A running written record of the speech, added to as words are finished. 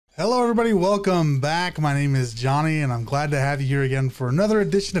Hello everybody, welcome back. My name is Johnny and I'm glad to have you here again for another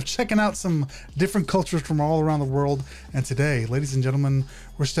edition of checking out some different cultures from all around the world. And today, ladies and gentlemen,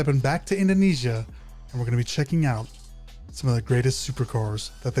 we're stepping back to Indonesia and we're going to be checking out some of the greatest supercars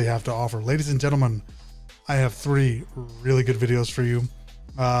that they have to offer. Ladies and gentlemen, I have three really good videos for you.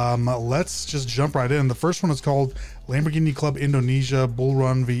 Let's just jump right in. The first one is called Lamborghini Club Indonesia Bull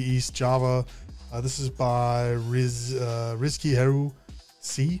Run v East Java. This is by Rizky Heru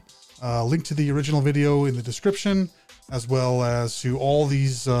C. Link to the original video in the description, as well as to all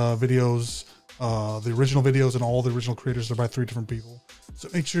these videos, the original videos and all the original creators. They're by three different people. So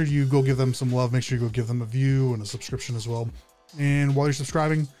make sure you go give them some love. Make sure you go give them a view and a subscription as well. And while you're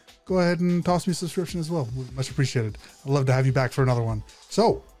subscribing, go ahead and toss me a subscription as well. Much appreciated. I'd love to have you back for another one.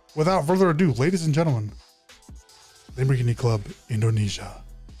 So without further ado, ladies and gentlemen, Lamborghini Club Indonesia.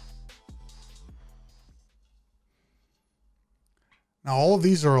 Now, all of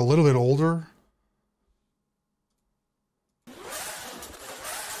these are a little bit older. There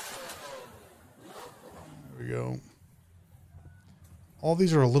we go. All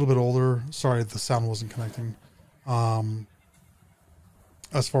these are a little bit older. Sorry, the sound wasn't connecting. As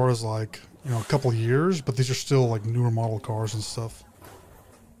far as like, you know, a couple years, but these are still like newer model cars and stuff.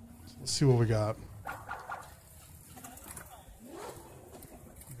 So let's see what we got.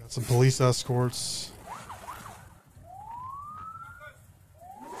 We got some police escorts.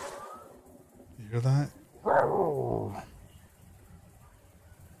 Hear that?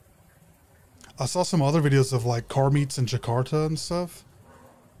 I saw some other videos of like car meets in Jakarta and stuff,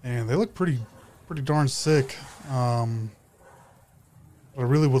 and they look pretty darn sick. But I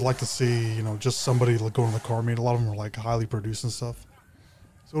really would like to see, you know, just somebody like going to the car meet. A lot of them are like highly produced and stuff.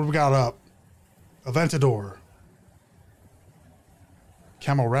 So what do we got up? Aventador.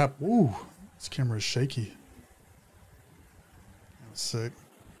 Camo wrap. Ooh, this camera is shaky. That's sick.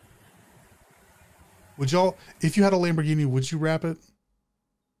 Would y'all, if you had a Lamborghini, would you wrap it?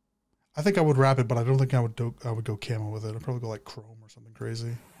 I think I would wrap it, but I don't think I would go camo with it. I'd probably go like chrome or something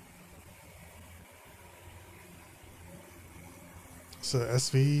crazy. It's a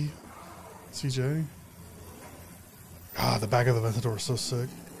SV CJ. God, the back of the Aventador is so sick. I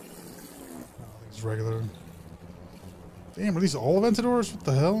think it's regular. Damn, are these all Aventadors? What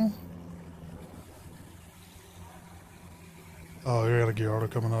the hell? Oh, you got a Gallardo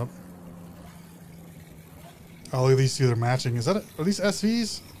coming up. Oh, look at these two, they're matching. Is that are these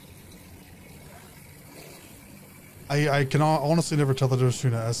SVs? I can honestly never tell the difference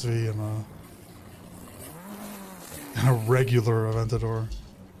between an SV and a regular Aventador.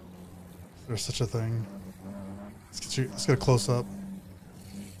 If there's such a thing. Let's get a close up.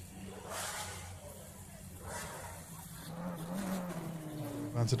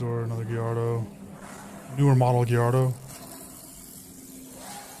 Aventador, another Gallardo. Newer model Gallardo.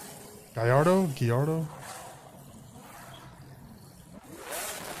 Gallardo?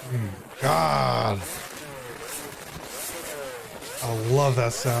 God, I love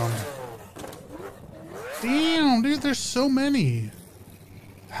that sound. Damn, dude, there's so many.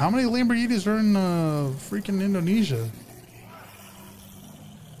 How many Lamborghinis are in freaking Indonesia?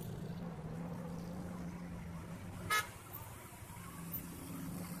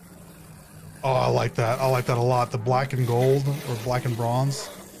 Oh, I like that. I like that a lot. The black and gold or black and bronze.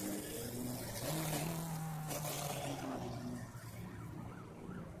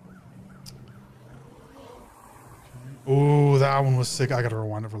 Ooh, that one was sick. I gotta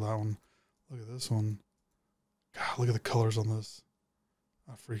rewind it for that one. Look at this one. God, look at the colors on this.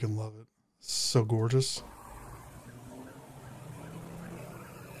 I freaking love it. It's so gorgeous.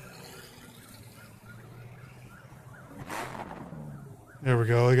 There we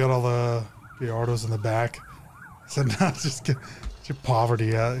go. We got all the Gallardos in the back. So now just get your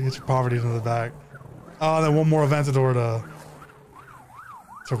poverty out. Get your poverty into the back. Oh, and then one more Aventador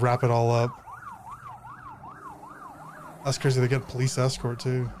to wrap it all up. That's crazy. They get police escort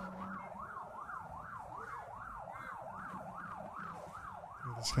too.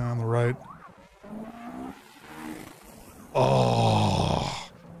 This guy on the right.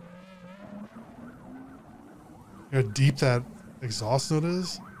 Oh, you know how deep that exhaust note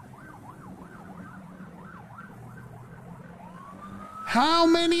is. How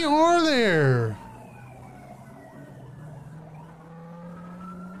many are there?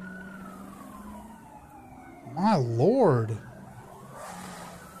 My Lord.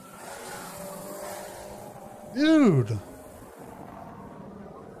 Dude.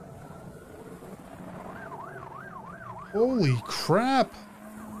 Holy crap.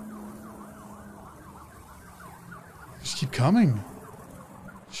 Just keep coming.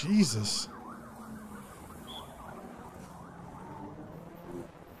 Jesus.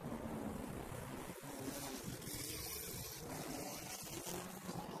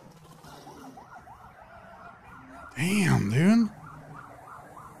 Damn, dude.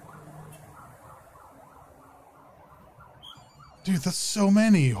 Dude, that's so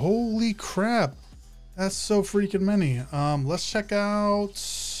many. Holy crap. That's so freaking many. Let's check out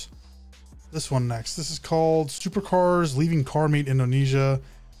this one next. This is called Supercars Leaving Car Meet Indonesia.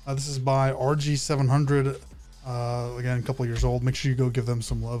 This is by RG700. Again, a couple of years old. Make sure you go give them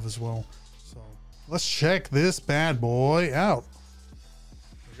some love as well. So let's check this bad boy out.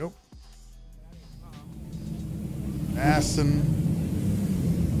 There we go. Aston.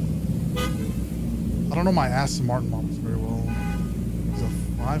 I don't know my Aston Martin models very well. There's a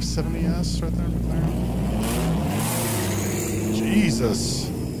 570S right there, McLaren. Jesus.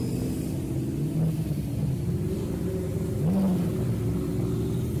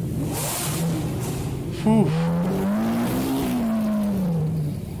 Whew.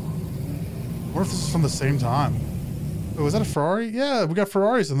 What if this is from the same time? Oh, is that a Ferrari? Yeah, we got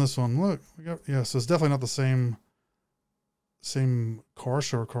Ferraris in this one. Look, we got, yeah, so it's definitely not the same car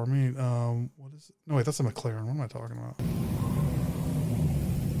show or car meet. What is it? No, wait, that's a McLaren. What am I talking about?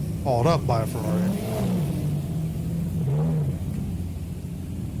 Followed up by a Ferrari.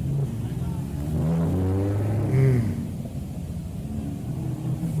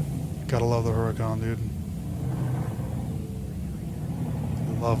 Gotta love the Huracan, dude.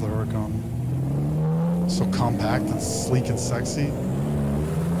 Love the Huracan. So compact and sleek and sexy.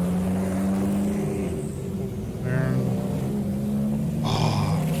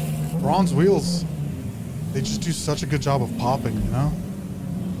 Oh, bronze wheels. They just do such a good job of popping, you know?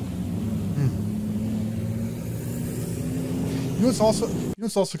 You know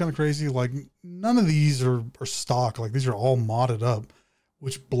what's also kind of crazy? Like, none of these are stock. Like, these are all modded up,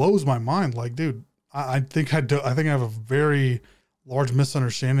 which blows my mind. Like, dude, I think I have a very large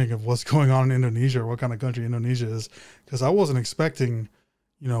misunderstanding of what's going on in Indonesia, or what kind of country Indonesia is, because I wasn't expecting,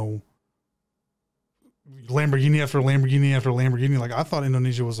 you know, Lamborghini after Lamborghini after Lamborghini. Like, I thought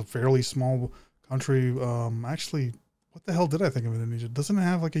Indonesia was a fairly small country. Actually, what the hell did I think of Indonesia? Doesn't it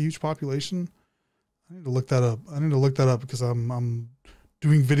have like a huge population? I need to look that up. Because I'm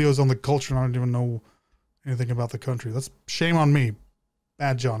doing videos on the culture and I don't even know anything about the country. That's shame on me.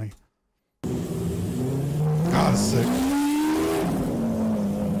 Bad Johnny. God, it's sick.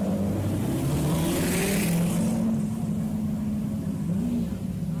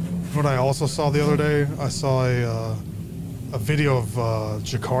 What I also saw the other day, I saw a video of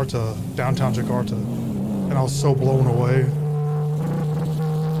Jakarta, downtown Jakarta, and I was so blown away.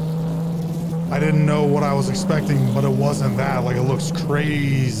 I didn't know what I was expecting, but it wasn't that. Like, it looks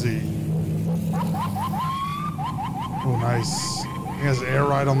crazy. Oh, nice. He has air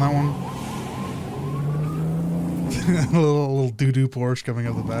ride on that one. a little doo-doo Porsche coming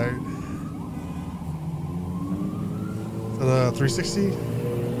up the back. Is that a 360?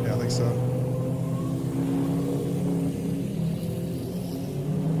 Yeah, I think so.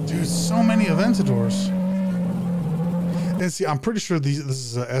 Dude, so many Aventadors. And see, I'm pretty sure this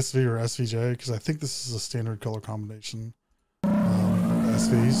is a SV or SVJ, because I think this is a standard color combination.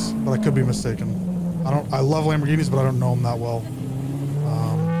 SVs, but I could be mistaken. I love Lamborghinis, but I don't know them that well.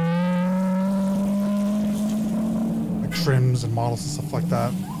 Like trims and models and stuff like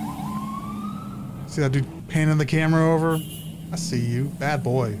that. See that dude panning the camera over? I see you, bad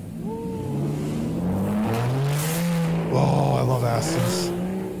boy. Oh, I love Astons.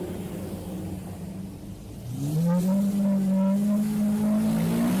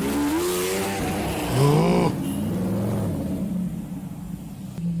 Oh.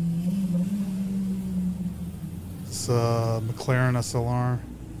 It's a McLaren SLR.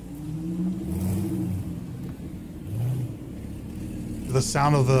 The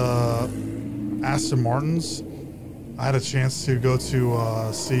sound of the Aston Martins. I had a chance to go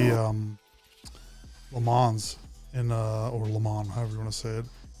to see Le Mans or Le Mans, however you want to say it,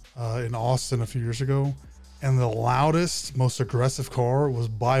 in Austin a few years ago, and the loudest, most aggressive car was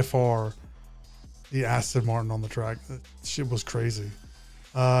by far the Aston Martin on the track. That shit was crazy.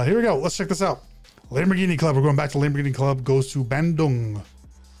 Here we go. Let's check this out. Lamborghini Club. We're going back to Lamborghini Club. Goes to Bandung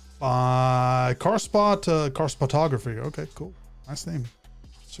by Car Spot, Car Spotography. Okay, cool. Nice name.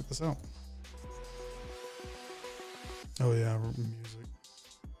 Let's check this out. Oh yeah, music.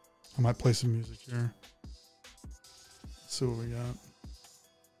 I might play some music here. Let's see what we got.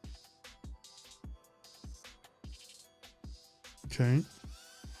 Okay.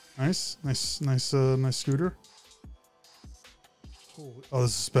 Nice scooter. Holy, oh,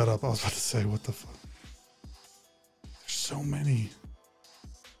 this is sped up. I was about to say, what the fuck? There's so many.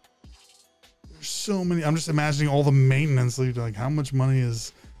 There's so many. I'm just imagining all the maintenance. Like, how much money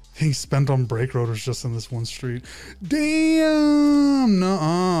is being spent on brake rotors just in this one street? Damn!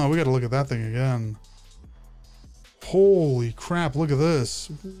 Nuh-uh. We got to look at that thing again. Holy crap, look at this.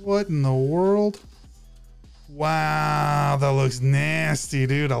 What in the world? Wow, that looks nasty,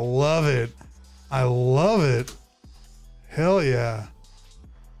 dude. I love it. I love it. Hell yeah.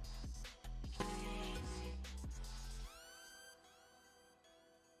 I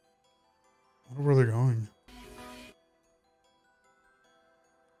wonder where they're going.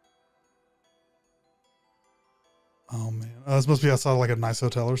 Oh man. Oh, this must be outside like a nice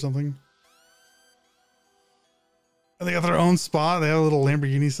hotel or something. And they got their own spot. They have a little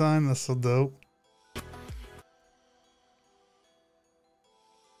Lamborghini sign. That's so dope.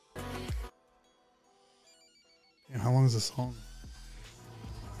 Yeah, how long is this song?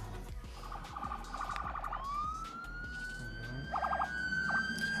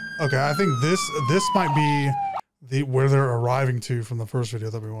 Okay, I think this might be where they're arriving to from the first video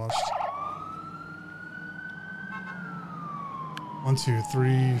that we watched. 1, 2,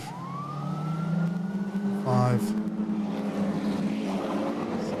 3, 5, 6,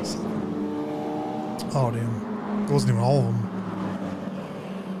 7. Oh damn! It wasn't even all of them.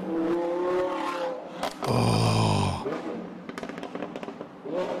 Oh.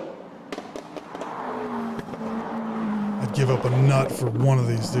 I'd give up a nut for one of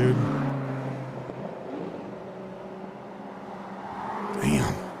these, dude.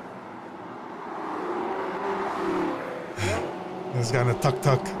 Damn. This guy in a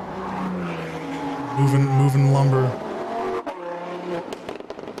tuk-tuk. Moving lumber.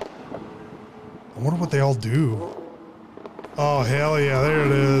 I wonder what they all do. Oh, hell yeah, there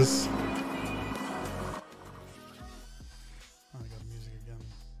it is. Oh, I got music again.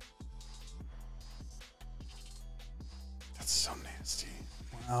 That's so nasty.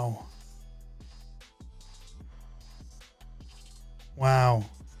 Wow. Wow.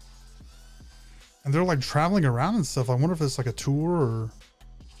 And they're like traveling around and stuff. I wonder if it's like a tour or...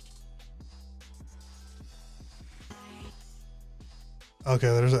 Okay,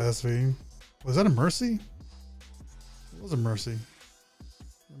 there's an SV. Was that a Mercy? It was a Mercy. A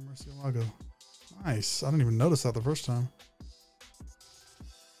Mercy logo. Nice. I didn't even notice that the first time.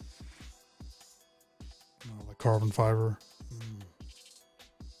 Oh, like carbon fiber.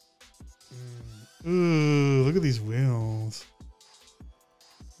 Ooh, look at these wheels.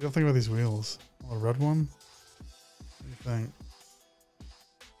 What do you think about these wheels? Oh, a red one? What do you think?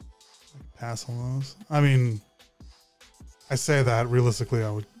 I could pass on those. I mean, I say that realistically,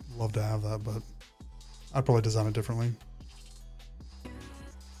 I would love to have that, but I'd probably design it differently.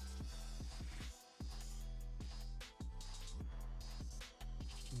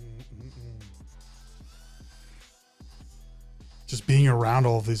 Just being around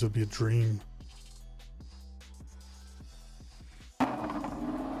all of these would be a dream.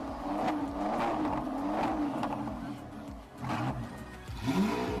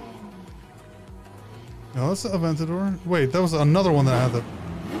 No, that's the Aventador. Wait, that was another one that had the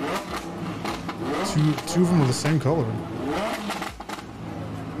two of them were the same color.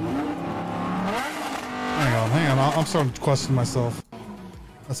 Hang on. I'm starting to question myself.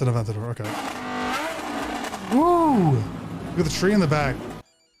 That's an Aventador. Okay. Woo! Look at the tree in the back.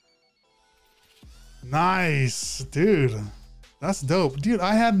 Nice, dude. That's dope, dude.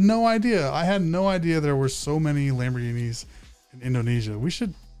 I had no idea. I had no idea there were so many Lamborghinis in Indonesia. We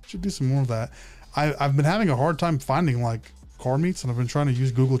should do some more of that. I've been having a hard time finding like car meets, and I've been trying to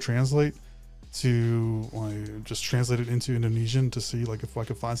use Google Translate to like just translate it into Indonesian to see like if I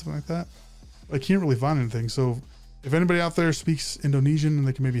could find something like that. But I can't really find anything. So if anybody out there speaks Indonesian and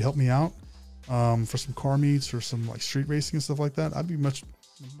they can maybe help me out for some car meets or some like street racing and stuff like that, I'd be much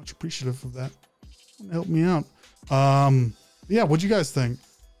appreciative of that. Help me out. Yeah, what'd you guys think?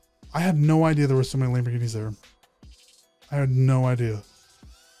 I had no idea there were so many Lamborghinis there. I had no idea.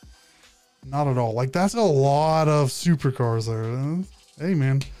 Not at all. Like, that's a lot of supercars there. Hey,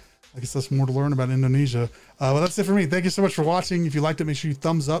 man. I guess that's more to learn about Indonesia. Well, that's it for me. Thank you so much for watching. If you liked it, make sure you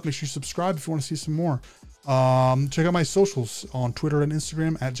thumbs up. Make sure you subscribe if you want to see some more. Check out my socials on Twitter and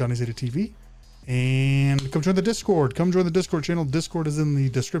Instagram at JohnnyZetaTV. And come join the Discord. Come join the Discord channel. Discord is in the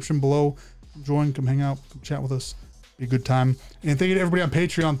description below. Come join, come hang out, come chat with us. Be a good time. And thank you to everybody on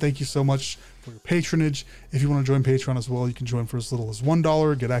Patreon. Thank you so much for your patronage. If you want to join Patreon as well, you can join for as little as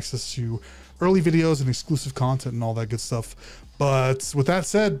 $1. Get access to early videos and exclusive content and all that good stuff. But with that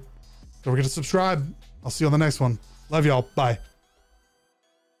said, don't forget to subscribe. I'll see you on the next one. Love y'all. Bye.